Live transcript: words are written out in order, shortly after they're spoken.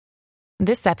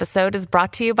This episode is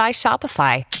brought to you by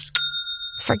Shopify.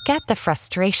 Forget the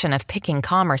frustration of picking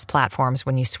commerce platforms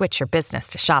when you switch your business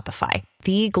to Shopify,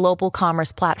 the global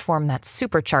commerce platform that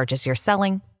supercharges your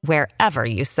selling wherever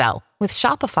you sell. With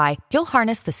Shopify, you'll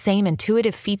harness the same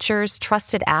intuitive features,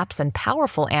 trusted apps, and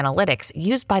powerful analytics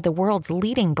used by the world's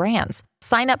leading brands.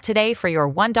 Sign up today for your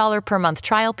 $1 per month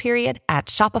trial period at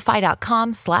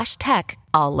shopify.com/tech,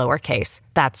 all lowercase.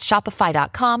 That's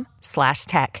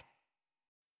shopify.com/tech.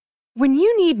 When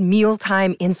you need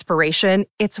mealtime inspiration,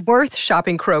 it's worth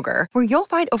shopping Kroger, where you'll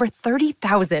find over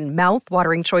 30,000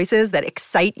 mouth-watering choices that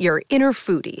excite your inner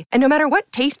foodie. And no matter what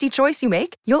tasty choice you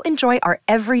make, you'll enjoy our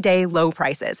everyday low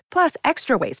prices, plus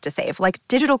extra ways to save, like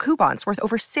digital coupons worth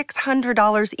over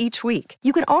 $600 each week.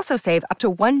 You can also save up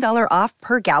to $1 off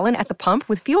per gallon at the pump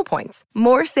with fuel points.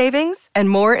 More savings and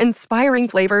more inspiring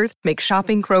flavors make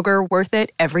shopping Kroger worth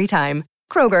it every time.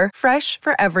 Kroger, fresh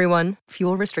for everyone.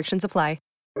 Fuel restrictions apply.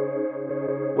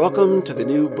 Welcome to the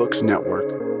New Books Network.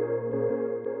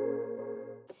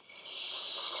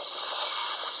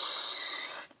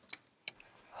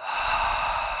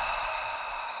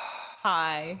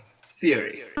 Hi.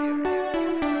 Theory.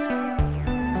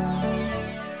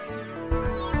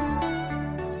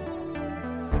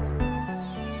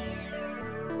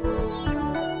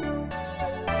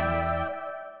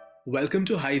 Welcome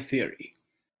to High Theory.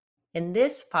 In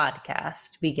this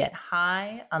podcast, we get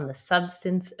high on the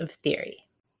substance of theory.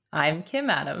 I'm Kim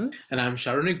Adams. And I'm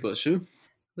Sharonik Boshu.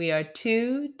 We are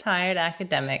two tired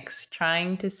academics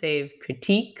trying to save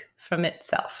critique from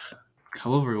itself.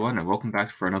 Hello, everyone, and welcome back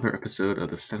for another episode of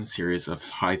the STEM series of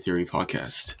High Theory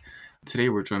podcast. Today,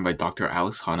 we're joined by Dr.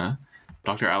 Alex Hanna.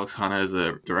 Dr. Alex Hanna is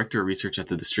a director of research at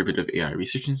the Distributive AI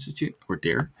Research Institute, or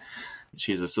DARE.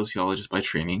 She is a sociologist by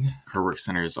training. Her work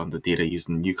centers on the data used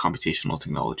in new computational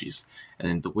technologies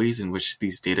and the ways in which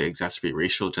these data exacerbate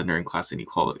racial, gender, and class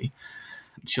inequality.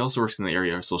 She also works in the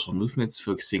area of social movements,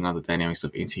 focusing on the dynamics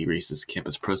of anti-racist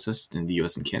campus protests in the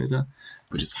US and Canada,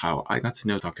 which is how I got to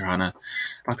know Dr. Hanna.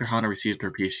 Dr. Hanna received her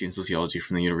PhD in sociology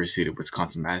from the University of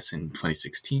Wisconsin-Madison in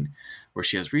 2016, where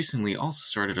she has recently also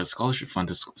started a scholarship fund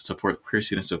to support queer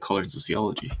students of color in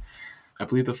sociology. I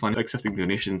believe the fund is accepting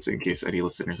donations in case any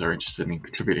listeners are interested in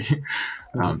contributing.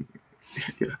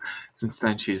 Yeah. Since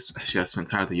then, she has spent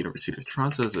time at the University of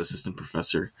Toronto as an assistant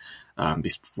professor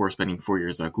before spending 4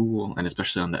 years at Google, and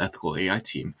especially on the ethical AI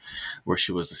team, where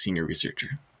she was a senior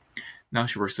researcher. Now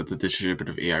she works at the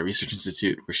Distributive AI Research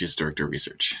Institute, where she's director of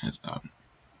research.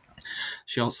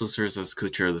 She also serves as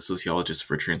co-chair of the Sociologists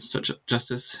for Trans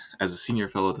Justice, as a senior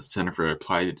fellow at the Center for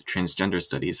Applied Transgender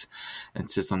Studies, and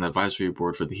sits on the advisory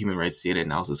board for the Human Rights Data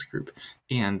Analysis Group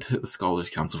and the Scholars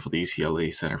Council for the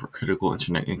UCLA Center for Critical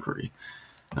Internet Inquiry.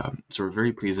 So we're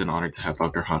very pleased and honored to have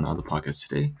Dr. Hanna on the podcast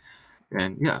today.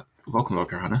 And yeah, welcome,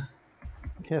 Dr. Hanna.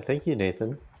 Yeah, thank you,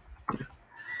 Nathan.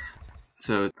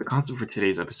 So the concept for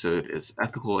today's episode is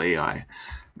ethical AI,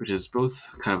 which is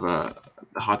both kind of a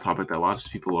hot topic that a lot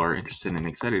of people are interested and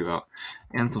excited about,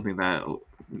 and something that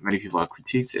many people have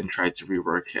critiqued and tried to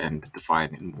rework and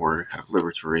define in more kind of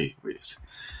liberatory ways.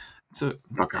 So,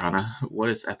 Dr. Hanna, what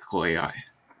is ethical AI?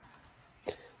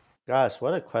 Gosh,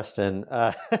 what a question.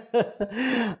 So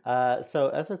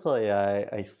ethical AI,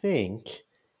 I think,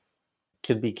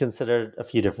 could be considered a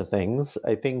few different things.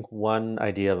 I think one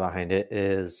idea behind it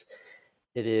is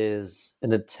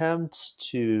an attempt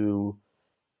to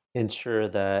ensure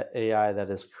that AI that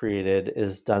is created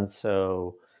is done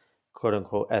so, quote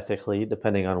unquote, ethically,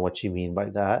 depending on what you mean by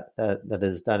that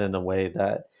is done in a way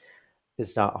that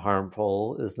is not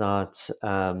harmful, is not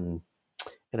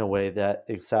in a way that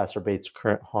exacerbates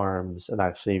current harms and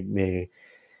actually may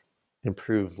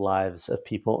improve lives of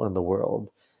people in the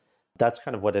world. That's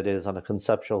kind of what it is on a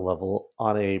conceptual level.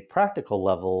 On a practical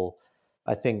level,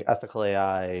 I think ethical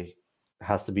AI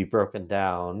has to be broken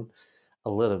down a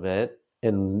little bit,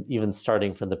 and even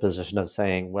starting from the position of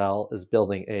saying, well, is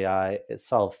building AI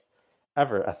itself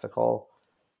ever ethical?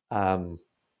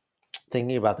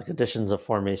 Thinking about the conditions of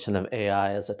formation of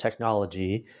AI as a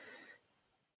technology,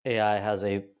 AI has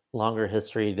a longer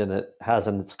history than it has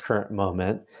in its current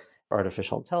moment.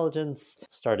 Artificial intelligence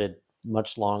started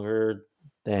much longer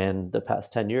than the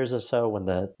past 10 years or so when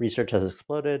the research has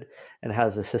exploded, and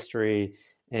has this history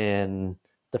in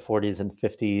the 40s and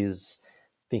 50s,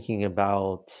 thinking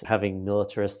about having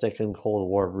militaristic and Cold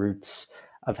War roots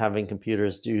of having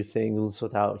computers do things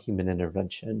without human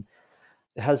intervention.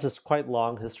 It has this quite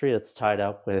long history. It's tied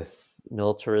up with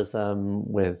militarism,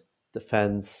 with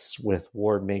defense, with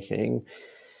war making,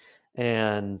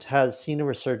 and has seen a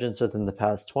resurgence within the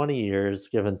past 20 years,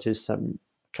 given to some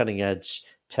cutting edge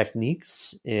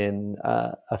techniques in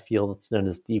a field that's known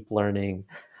as deep learning,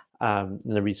 and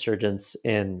the resurgence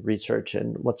in research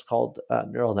in what's called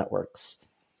neural networks.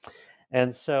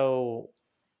 And so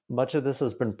much of this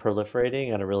has been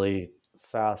proliferating at a really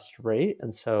fast rate.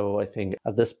 And so I think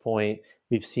at this point,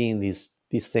 we've seen these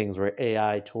things where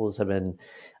AI tools have been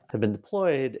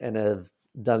deployed and have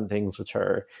done things which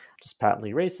are just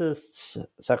patently racist,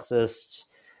 sexist,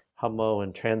 homo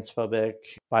and transphobic,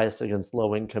 biased against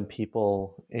low-income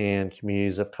people and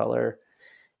communities of color.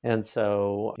 And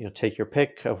so, take your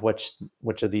pick of which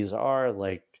of these are,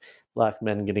 like Black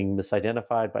men getting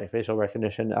misidentified by facial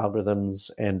recognition algorithms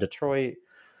in Detroit,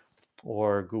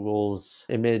 or Google's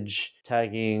image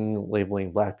tagging,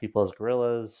 labeling Black people as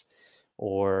gorillas,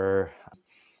 or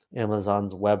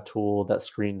Amazon's web tool that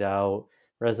screened out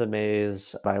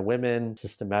resumes by women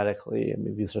systematically. I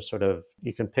mean, these are sort of,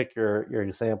 you can pick your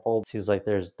example. It seems like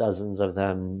there's dozens of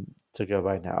them to go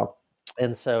by now.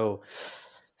 And so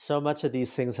much of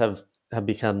these things have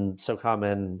become so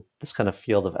common. This kind of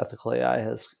field of ethical AI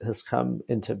has come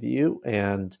into view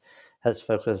and has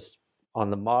focused on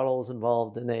the models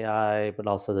involved in AI, but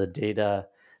also the data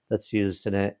that's used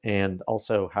in it, and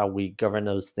also how we govern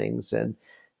those things and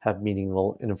have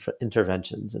meaningful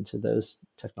interventions into those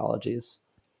technologies.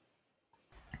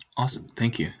 Awesome.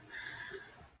 Thank you.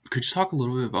 Could you talk a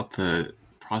little bit about the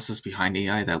process behind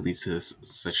AI that leads to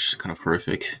such kind of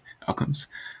horrific outcomes?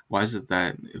 Why is it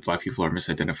that Black people are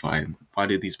misidentified? Why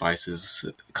did these biases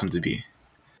come to be?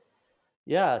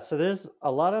 Yeah, so there's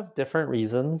a lot of different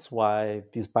reasons why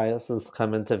these biases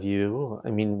come into view. I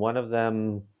mean, one of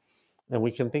them, and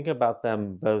we can think about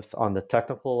them both on the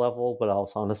technical level, but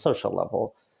also on a social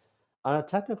level. On a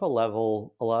technical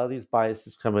level, a lot of these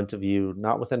biases come into view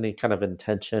not with any kind of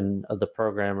intention of the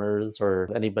programmers or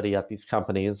anybody at these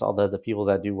companies, although the people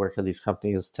that do work at these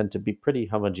companies tend to be pretty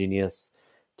homogeneous,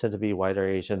 tend to be white or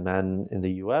Asian men in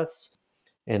the US,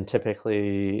 and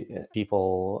typically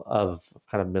people of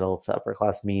kind of middle to upper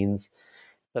class means.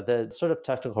 But the sort of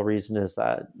technical reason is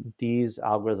that these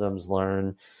algorithms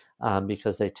learn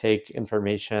because they take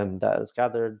information that is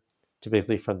gathered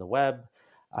typically from the web.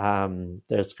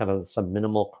 There's kind of some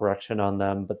minimal correction on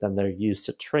them, but then they're used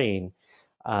to train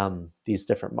these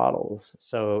different models.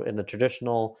 So in a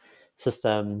traditional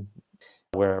system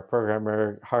where a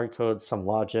programmer hard codes some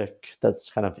logic that's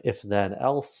kind of if then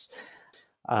else,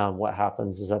 what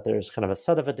happens is that there's kind of a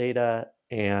set of a data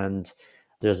and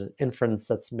there's an inference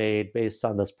that's made based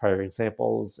on those prior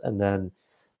examples, and then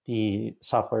the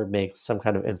software makes some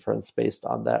kind of inference based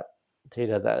on that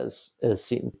data that is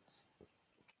seen.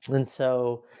 And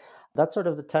so that's sort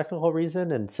of the technical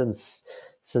reason. And since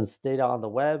data on the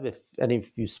web, if any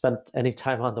of you spent any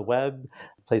time on the web,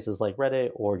 places like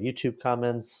Reddit or YouTube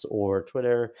comments or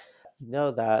Twitter, you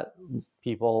know that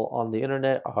people on the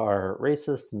internet are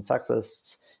racist and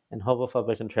sexist and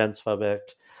homophobic and transphobic,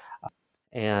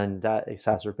 and that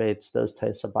exacerbates those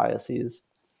types of biases.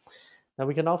 Now,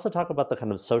 we can also talk about the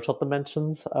kind of social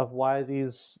dimensions of why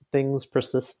these things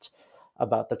persist,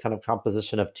 about the kind of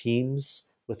composition of teams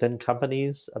within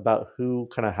companies, about who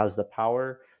kind of has the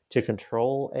power to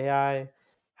control AI,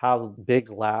 how big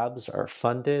labs are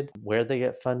funded, where they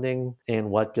get funding, and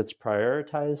what gets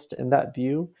prioritized in that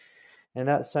view. In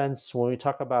that sense, when we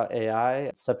talk about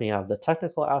AI, stepping out of the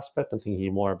technical aspect and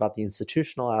thinking more about the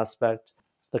institutional aspect,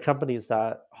 the companies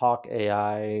that hawk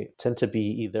AI tend to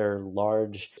be either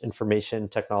large information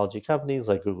technology companies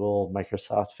like Google,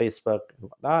 Microsoft, Facebook, and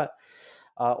whatnot,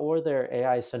 or they're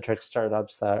AI-centric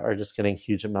startups that are just getting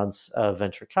huge amounts of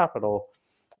venture capital,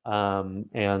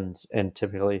 and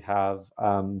typically have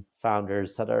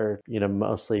founders that are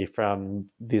mostly from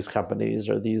these companies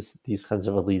or these kinds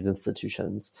of elite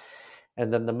institutions.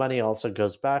 And then the money also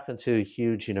goes back into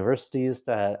huge universities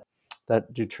that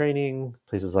do training,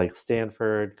 places like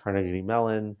Stanford, Carnegie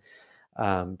Mellon,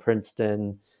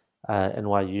 Princeton,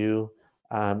 NYU,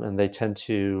 and they tend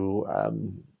to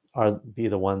be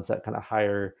the ones that kind of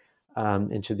hire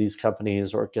into these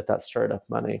companies or get that startup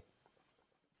money.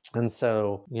 And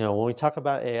so, when we talk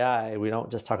about AI, we don't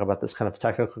just talk about this kind of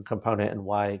technical component and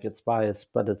why it gets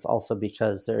biased, but it's also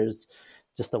because there's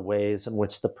just the ways in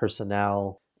which the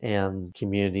personnel and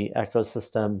community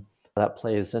ecosystem that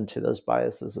plays into those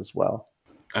biases as well.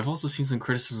 I've also seen some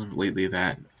criticism lately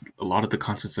that a lot of the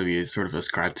concepts that we sort of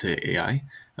ascribe to AI,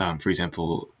 for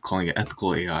example, calling it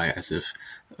ethical AI as if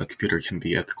a computer can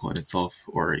be ethical in itself,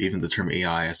 or even the term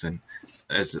AI as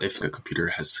if the computer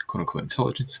has quote-unquote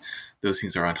intelligence, those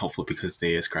things are unhelpful because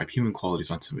they ascribe human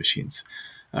qualities onto machines.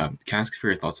 Can I ask for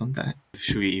your thoughts on that?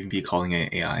 Should we even be calling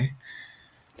it AI?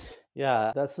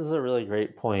 Yeah, this is a really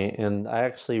great point. And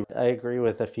I agree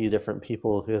with a few different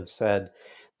people who have said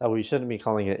that we shouldn't be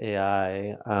calling it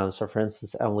AI. So for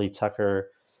instance, Emily Tucker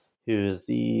who's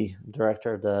the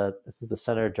director of the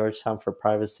Center at Georgetown for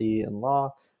Privacy and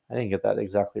Law. I didn't get that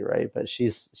exactly right, but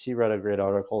she wrote a great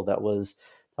article that was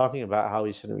talking about how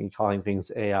we shouldn't be calling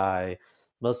things AI,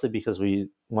 mostly because we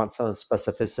want some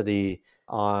specificity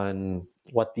on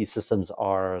what these systems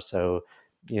are. So,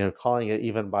 calling it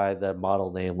even by the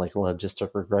model name, like logistic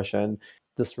regression,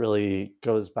 this really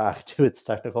goes back to its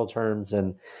technical terms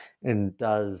and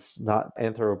does not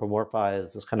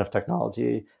anthropomorphize this kind of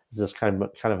technology, this kind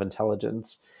of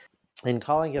intelligence. And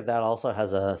calling it that also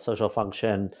has a social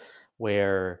function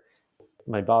where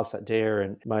my boss at Dare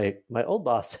and my old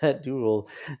boss at Google,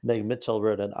 Meg Mitchell,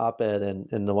 wrote an op-ed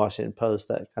in the Washington Post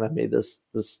that kind of made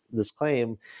this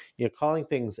claim. Calling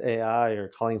things AI or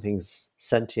calling things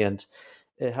sentient,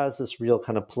 it has this real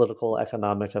kind of political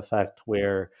economic effect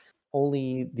where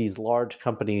only these large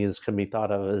companies can be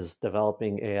thought of as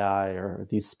developing AI, or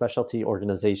these specialty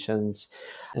organizations.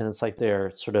 And it's like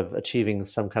they're sort of achieving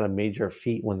some kind of major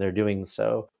feat when they're doing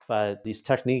so. But these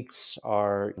techniques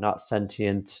are not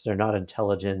sentient, they're not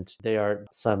intelligent, they are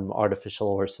some artificial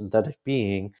or synthetic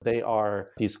being. They are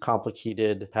these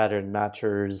complicated pattern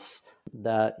matchers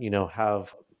that,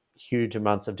 have huge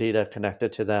amounts of data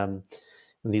connected to them.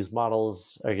 And these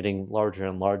models are getting larger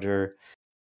and larger.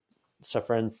 So,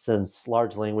 for instance,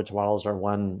 large language models are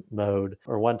one mode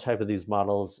or one type of these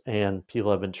models, and people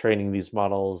have been training these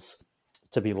models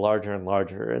to be larger and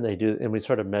larger. And we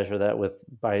sort of measure that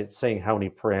by saying how many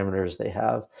parameters they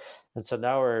have. And so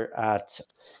now we're at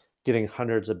getting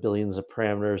hundreds of billions of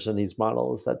parameters in these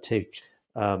models that take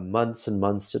months and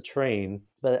months to train.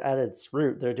 But at its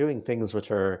root, they're doing things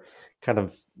which are kind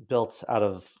of built out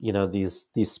of these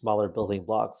smaller building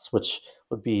blocks, which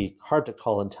would be hard to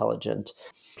call intelligent.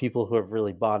 People who have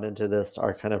really bought into this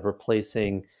are kind of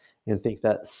replacing and think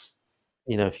that's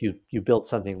if you build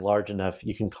something large enough,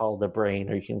 you can call it a brain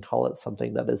or you can call it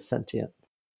something that is sentient.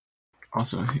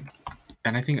 Awesome.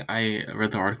 And I think I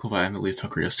read the article by Emily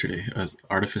Tucker yesterday, as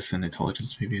Artifice and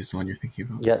Intelligence maybe is the one you're thinking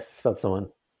about. Yes, that's the one.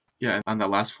 Yeah, and on that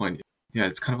last point, yeah,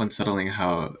 it's kind of unsettling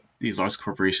how these large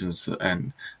corporations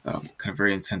and kind of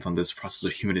very intent on this process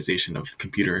of humanization of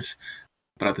computers,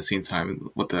 but at the same time,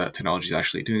 what the technology is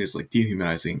actually doing is like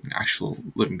dehumanizing actual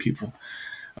living people.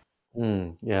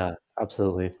 Yeah,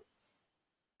 absolutely.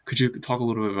 Could you talk a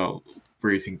little bit about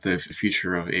where you think the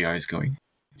future of AI is going?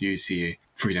 Do you see,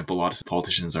 for example, a lot of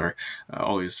politicians are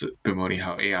always bemoaning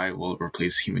how AI will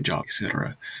replace human jobs,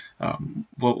 etc.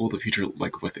 What will the future look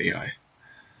like with AI?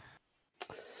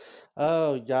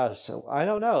 Oh gosh, I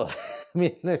don't know. I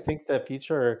mean, I think the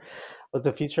future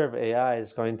of AI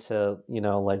is going to,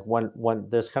 like one.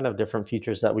 There's kind of different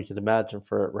futures that we could imagine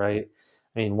for it, right?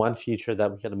 I mean, one future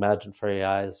that we could imagine for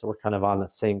AI is we're kind of on the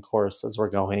same course as we're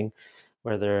going,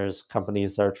 where there's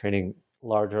companies that are training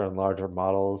larger and larger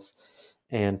models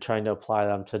and trying to apply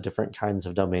them to different kinds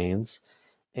of domains.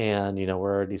 And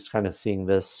we're already kind of seeing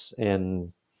this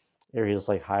in areas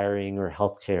like hiring or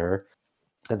healthcare,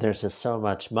 that there's just so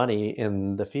much money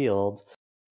in the field.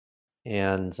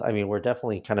 And I mean, we're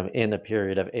definitely kind of in a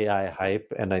period of AI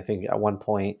hype. And I think at one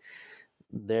point,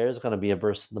 there's going to be a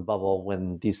burst in the bubble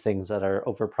when these things that are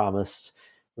overpromised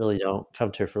really don't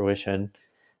come to fruition.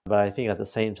 But I think at the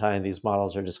same time, these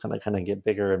models are just going to kind of get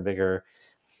bigger and bigger,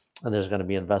 and there's going to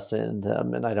be investment in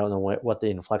them. And I don't know what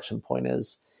the inflection point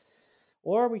is.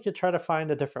 Or we could try to find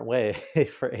a different way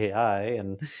for AI,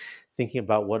 and thinking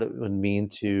about what it would mean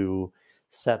to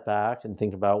step back and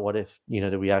think about what if,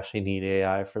 do we actually need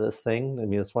AI for this thing? I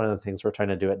mean, it's one of the things we're trying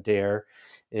to do at Dare,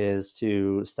 is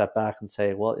to step back and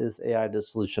say, well, is AI the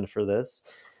solution for this?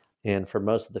 And for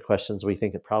most of the questions, we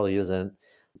think it probably isn't.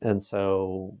 And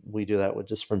so we do that with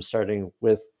just from starting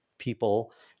with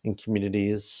people in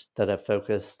communities that have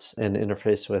focused and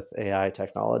interfaced with AI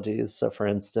technologies. So for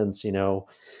instance,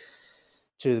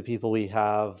 two of the people we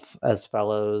have as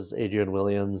fellows, Adrian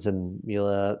Williams and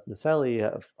Mila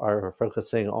Miseli, are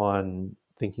focusing on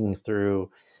thinking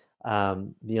through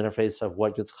the interface of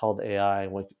what gets called AI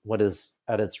and what is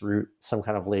at its root some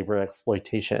kind of labor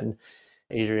exploitation.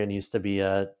 Adrian used to be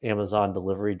an Amazon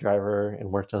delivery driver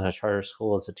and worked in a charter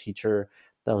school as a teacher.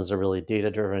 That was a really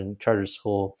data-driven charter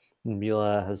school. And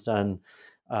Mila has done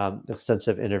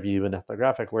extensive interview and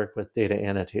ethnographic work with data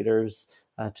annotators,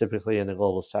 typically in the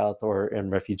global south or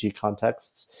in refugee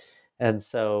contexts. And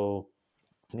so,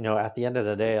 at the end of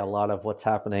the day, a lot of what's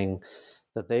happening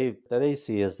that they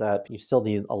see is that you still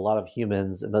need a lot of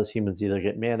humans, and those humans either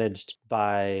get managed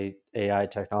by AI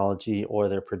technology or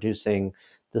they're producing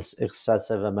this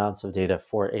excessive amounts of data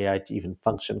for AI to even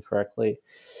function correctly.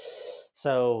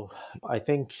 So I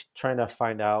think trying to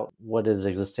find out what is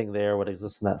existing there, what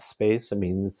exists in that space. I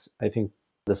mean, I think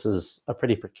this is a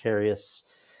pretty precarious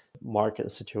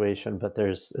market situation, but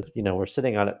we're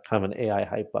sitting on kind of an AI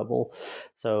hype bubble.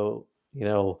 So,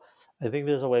 I think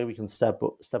there's a way we can step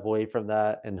away from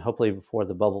that, and hopefully before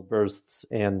the bubble bursts,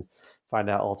 and find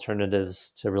out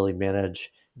alternatives to really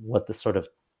manage what this sort of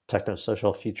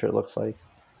techno-social future looks like.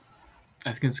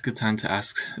 I think it's a good time to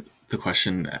ask the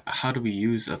question, how do we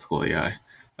use ethical AI?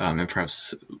 And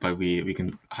perhaps by we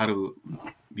can, how do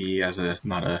me as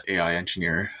not a AI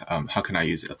engineer, how can I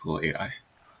use ethical AI?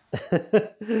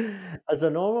 As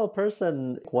a normal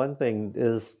person, one thing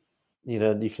is,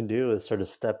 you can do is sort of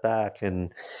step back.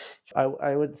 And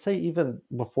I would say, even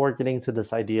before getting to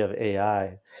this idea of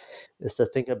AI, is to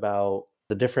think about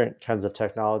the different kinds of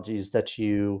technologies that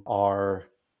you are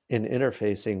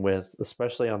interfacing with,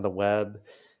 especially on the web,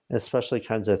 especially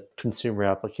kinds of consumer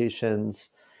applications,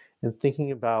 and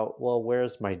thinking about, well,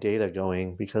 where's my data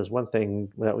going? Because one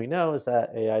thing that we know is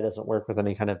that AI doesn't work with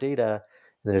any kind of data.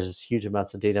 And there's huge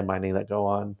amounts of data mining that go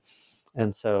on.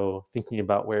 And so thinking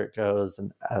about where it goes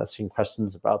and asking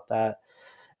questions about that.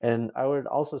 And I would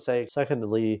also say,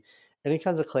 secondly, any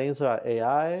kinds of claims about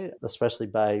AI, especially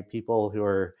by people who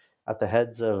are at the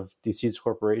heads of these huge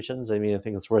corporations, I mean, I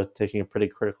think it's worth taking a pretty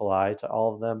critical eye to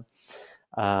all of them.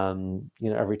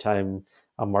 Every time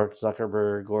a Mark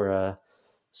Zuckerberg or a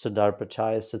Sundar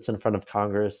Pichai sits in front of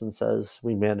Congress and says,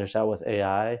 we managed out with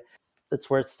AI, it's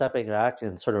worth stepping back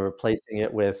and sort of replacing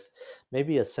it with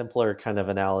maybe a simpler kind of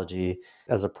analogy.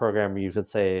 As a programmer, you could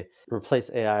say,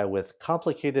 replace AI with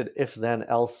complicated if then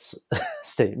else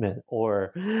statement,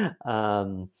 or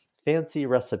fancy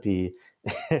recipe.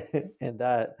 And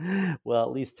that will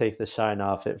at least take the shine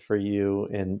off it for you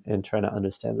in trying to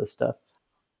understand this stuff.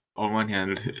 On one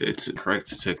hand, it's correct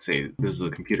to say this is a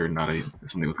computer, not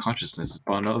something with consciousness.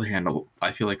 But on the other hand,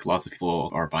 I feel like lots of people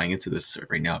are buying into this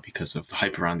right now because of the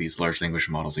hype around these large language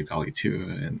models like DALL-E 2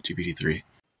 and GPT-3.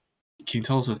 Can you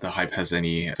tell us if the hype has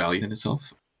any value in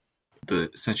itself?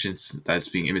 The sentience that's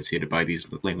being imitated by these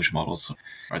language models,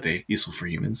 are they useful for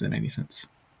humans in any sense?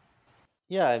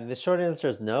 Yeah, I mean, the short answer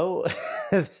is no.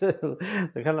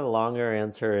 The kind of longer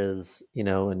answer is,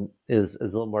 and is a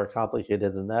little more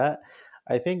complicated than that.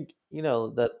 I think,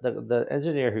 that the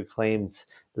engineer who claimed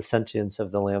the sentience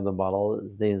of the Lambda model,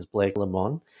 his name is Blake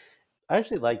Lemoine. I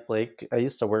actually like Blake. I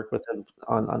used to work with him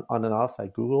on and off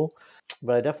at Google,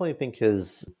 but I definitely think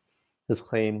his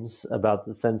claims about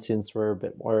the sentience were a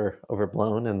bit more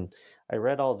overblown. And I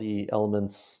read all the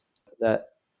elements, that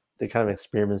the kind of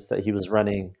experiments that he was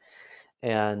running,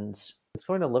 and it's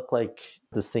going to look like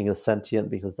this thing is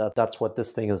sentient because that's what this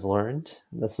thing has learned.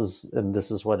 This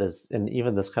is what is, and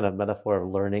even this kind of metaphor of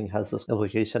learning has this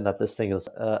implication that this thing is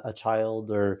a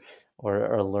child or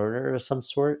a learner of some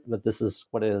sort, but this is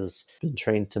what it has been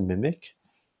trained to mimic.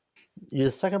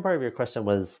 The second part of your question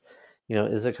was,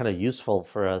 is it kind of useful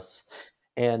for us?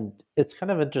 And it's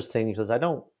kind of interesting because I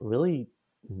don't really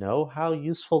know how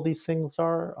useful these things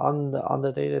are on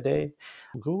the day-to-day.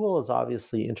 Google is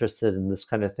obviously interested in this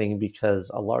kind of thing because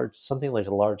something like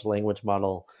a large language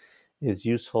model is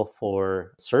useful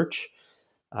for search,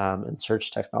 and search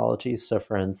technology. So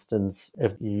for instance,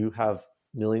 if you have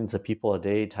millions of people a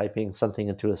day typing something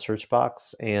into a search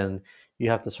box and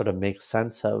you have to sort of make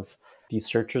sense of these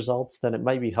search results, then it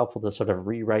might be helpful to sort of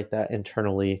rewrite that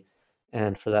internally,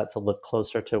 and for that to look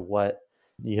closer to what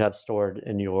you have stored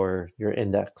in your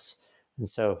index. And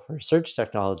so for search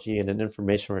technology and an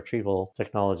information retrieval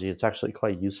technology, it's actually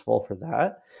quite useful for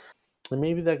that. And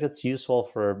maybe that gets useful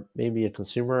for maybe a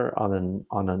consumer on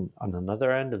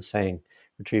another end of saying,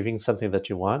 retrieving something that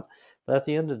you want. But at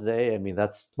the end of the day, I mean,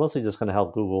 that's mostly just going to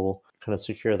help Google kind of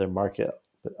secure their market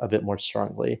a bit more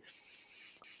strongly.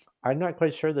 I'm not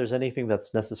quite sure there's anything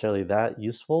that's necessarily that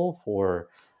useful for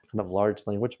kind of large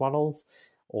language models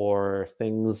or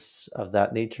things of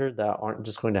that nature that aren't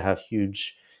just going to have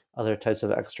huge other types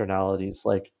of externalities,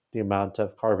 like the amount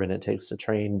of carbon it takes to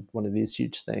train one of these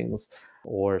huge things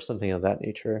or something of that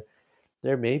nature.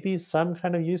 There may be some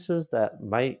kind of uses that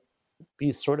might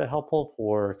be sort of helpful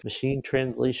for machine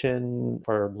translation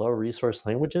for low resource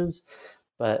languages,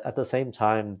 but at the same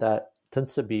time, that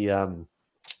tends to be an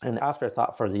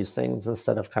afterthought for these things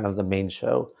instead of kind of the main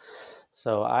show.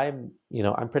 So I'm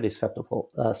pretty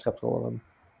skeptical of them.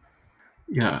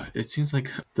 Yeah, it seems like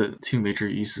the two major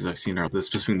uses I've seen are the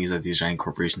specific needs that these giant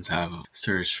corporations have: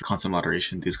 search, content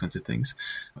moderation, these kinds of things.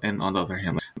 And on the other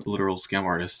hand, like literal scam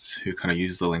artists who kind of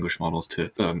use the language models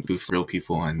to boost real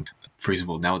people. And for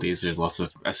example, nowadays there's lots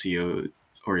of SEO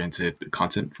oriented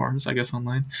content farms, I guess,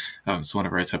 online. So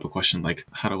whenever I type a question like,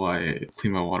 how do I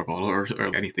clean my water bottle, or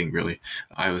anything really,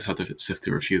 I always have to sift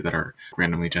through a few that are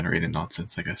randomly generated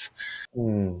nonsense, I guess.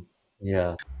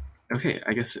 Yeah. Okay,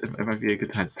 I guess it might be a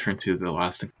good time to turn to the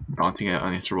last daunting and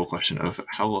unanswerable question of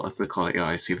how will ethical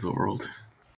AI save the world?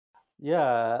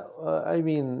 Yeah, I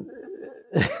mean,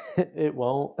 it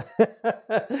won't.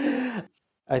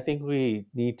 I think we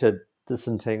need to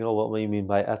disentangle what we mean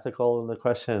by ethical in the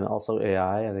question and also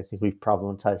AI. And I think we've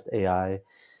problematized AI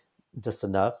just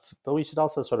enough, but we should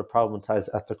also sort of problematize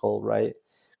ethical, right?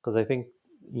 Because I think,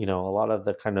 a lot of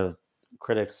the kind of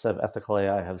critics of ethical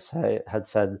AI had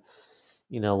said,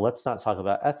 let's not talk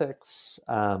about ethics.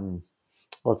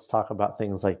 Let's talk about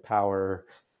things like power,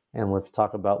 and let's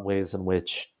talk about ways in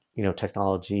which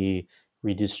technology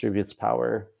redistributes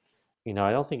power.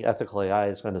 I don't think ethical AI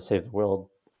is going to save the world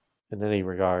in any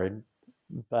regard,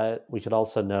 but we could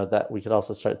also know that we could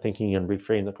also start thinking and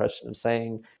reframe the question of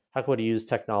saying, how can we use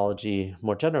technology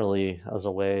more generally as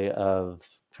a way of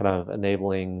kind of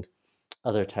enabling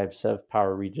other types of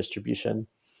power redistribution?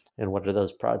 And what are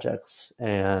those projects?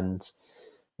 And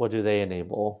what do they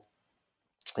enable?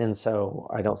 And so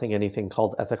I don't think anything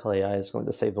called ethical AI is going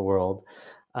to save the world.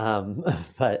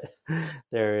 But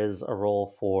there is a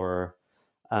role for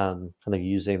kind of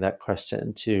using that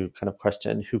question to kind of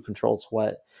question who controls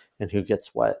what and who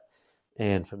gets what.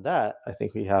 And from that, I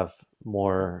think we have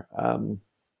more kind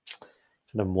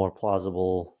of more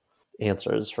plausible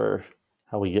answers for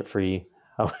how we get free,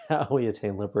 how we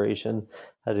attain liberation,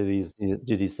 how do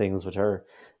these things which are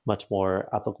much more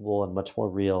applicable and much more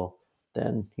real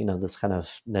than this kind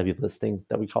of nebulous thing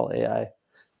that we call AI.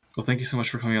 Well, thank you so much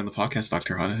for coming on the podcast,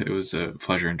 Dr. Hana. It was a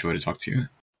pleasure and joy to talk to you.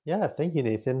 Yeah, thank you,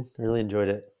 Nathan. I really enjoyed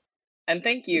it. And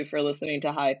thank you for listening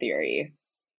to High Theory.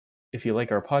 If you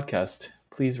like our podcast,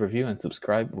 please review and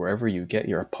subscribe wherever you get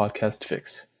your podcast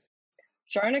fix.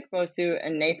 Sharnik Bosu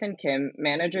and Nathan Kim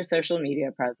manage our social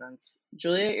media presence.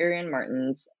 Julia Irian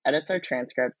Martins edits our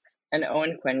transcripts, and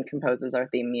Owen Quinn composes our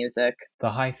theme music.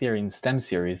 The High Theory in STEM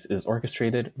series is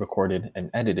orchestrated, recorded, and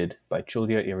edited by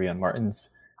Julia Irian Martins,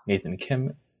 Nathan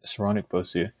Kim, Sharnik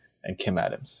Bosu, and Kim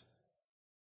Adams.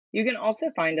 You can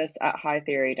also find us at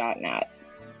hightheory.net.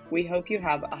 We hope you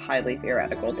have a highly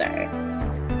theoretical day.